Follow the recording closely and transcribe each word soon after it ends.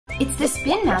It's the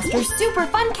Spin Master Super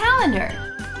Fun Calendar!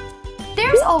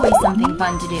 There's always something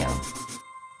fun to do.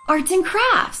 Arts and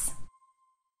crafts!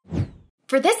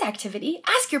 For this activity,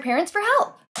 ask your parents for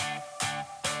help!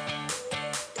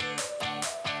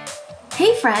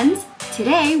 Hey friends!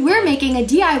 Today we're making a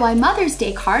DIY Mother's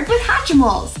Day card with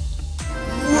Hatchimals!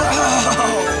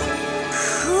 Whoa!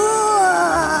 Cool!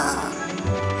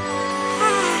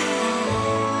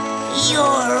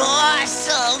 You're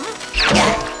awesome!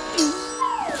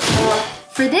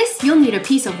 For this, you'll need a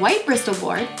piece of white Bristol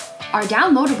board, our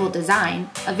downloadable design,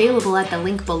 available at the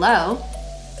link below,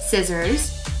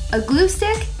 scissors, a glue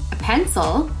stick, a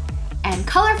pencil, and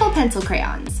colorful pencil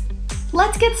crayons.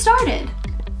 Let's get started!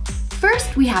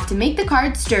 First, we have to make the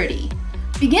card sturdy.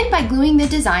 Begin by gluing the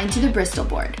design to the Bristol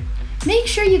board. Make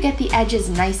sure you get the edges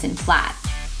nice and flat.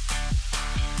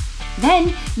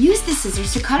 Then, use the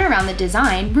scissors to cut around the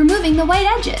design, removing the white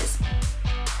edges.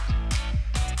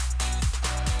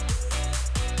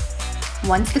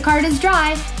 Once the card is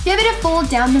dry, give it a fold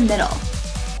down the middle.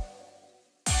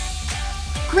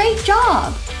 Great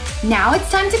job! Now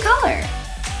it's time to color.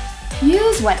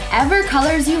 Use whatever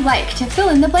colors you like to fill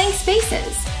in the blank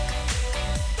spaces.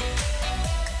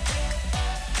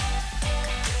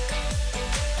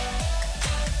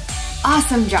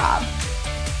 Awesome job!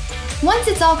 Once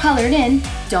it's all colored in,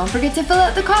 don't forget to fill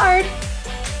out the card.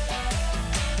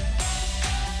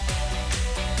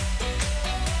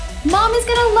 Mom is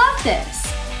gonna love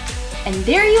this! And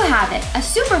there you have it, a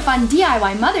super fun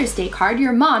DIY Mother's Day card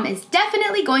your mom is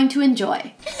definitely going to enjoy.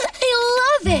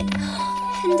 I love it!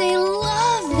 And I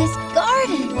love this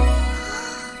garden!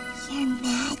 You're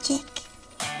magic.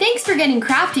 Thanks for getting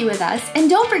crafty with us, and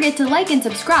don't forget to like and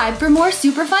subscribe for more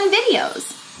super fun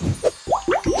videos.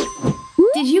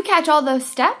 Did you catch all those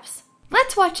steps?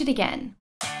 Let's watch it again.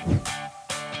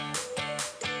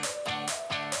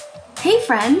 Hey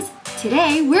friends!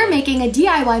 Today we're making a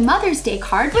DIY Mother's Day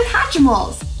card with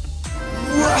Hatchimals.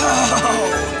 Whoa!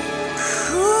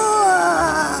 Cool!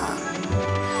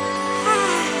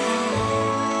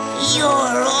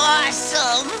 You're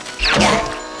awesome!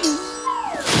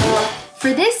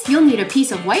 For this, you'll need a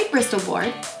piece of white Bristol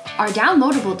board, our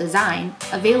downloadable design,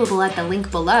 available at the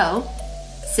link below,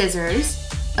 scissors,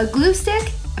 a glue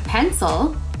stick, a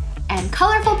pencil, and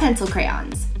colorful pencil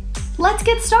crayons. Let's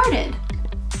get started!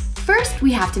 First,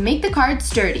 we have to make the card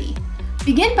sturdy.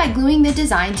 Begin by gluing the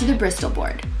design to the Bristol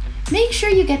board. Make sure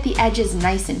you get the edges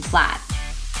nice and flat.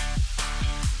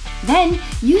 Then,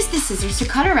 use the scissors to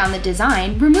cut around the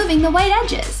design, removing the white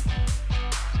edges.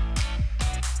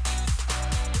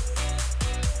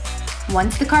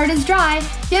 Once the card is dry,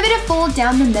 give it a fold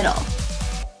down the middle.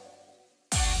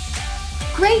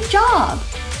 Great job!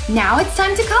 Now it's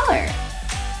time to color.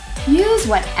 Use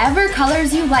whatever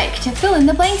colors you like to fill in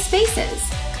the blank spaces.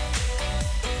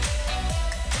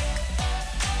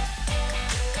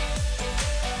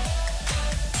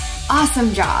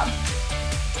 Awesome job!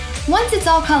 Once it's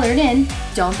all colored in,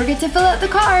 don't forget to fill out the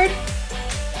card.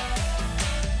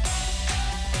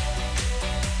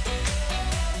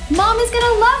 Mom is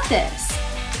gonna love this!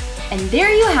 And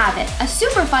there you have it, a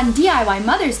super fun DIY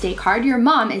Mother's Day card your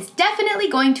mom is definitely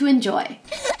going to enjoy.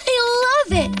 I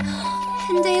love it!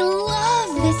 And I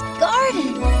love this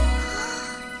garden!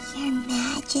 You're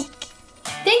magic.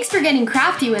 Thanks for getting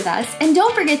crafty with us, and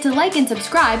don't forget to like and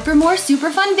subscribe for more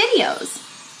super fun videos.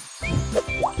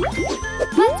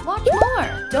 Let's watch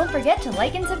more! Don't forget to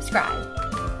like and subscribe.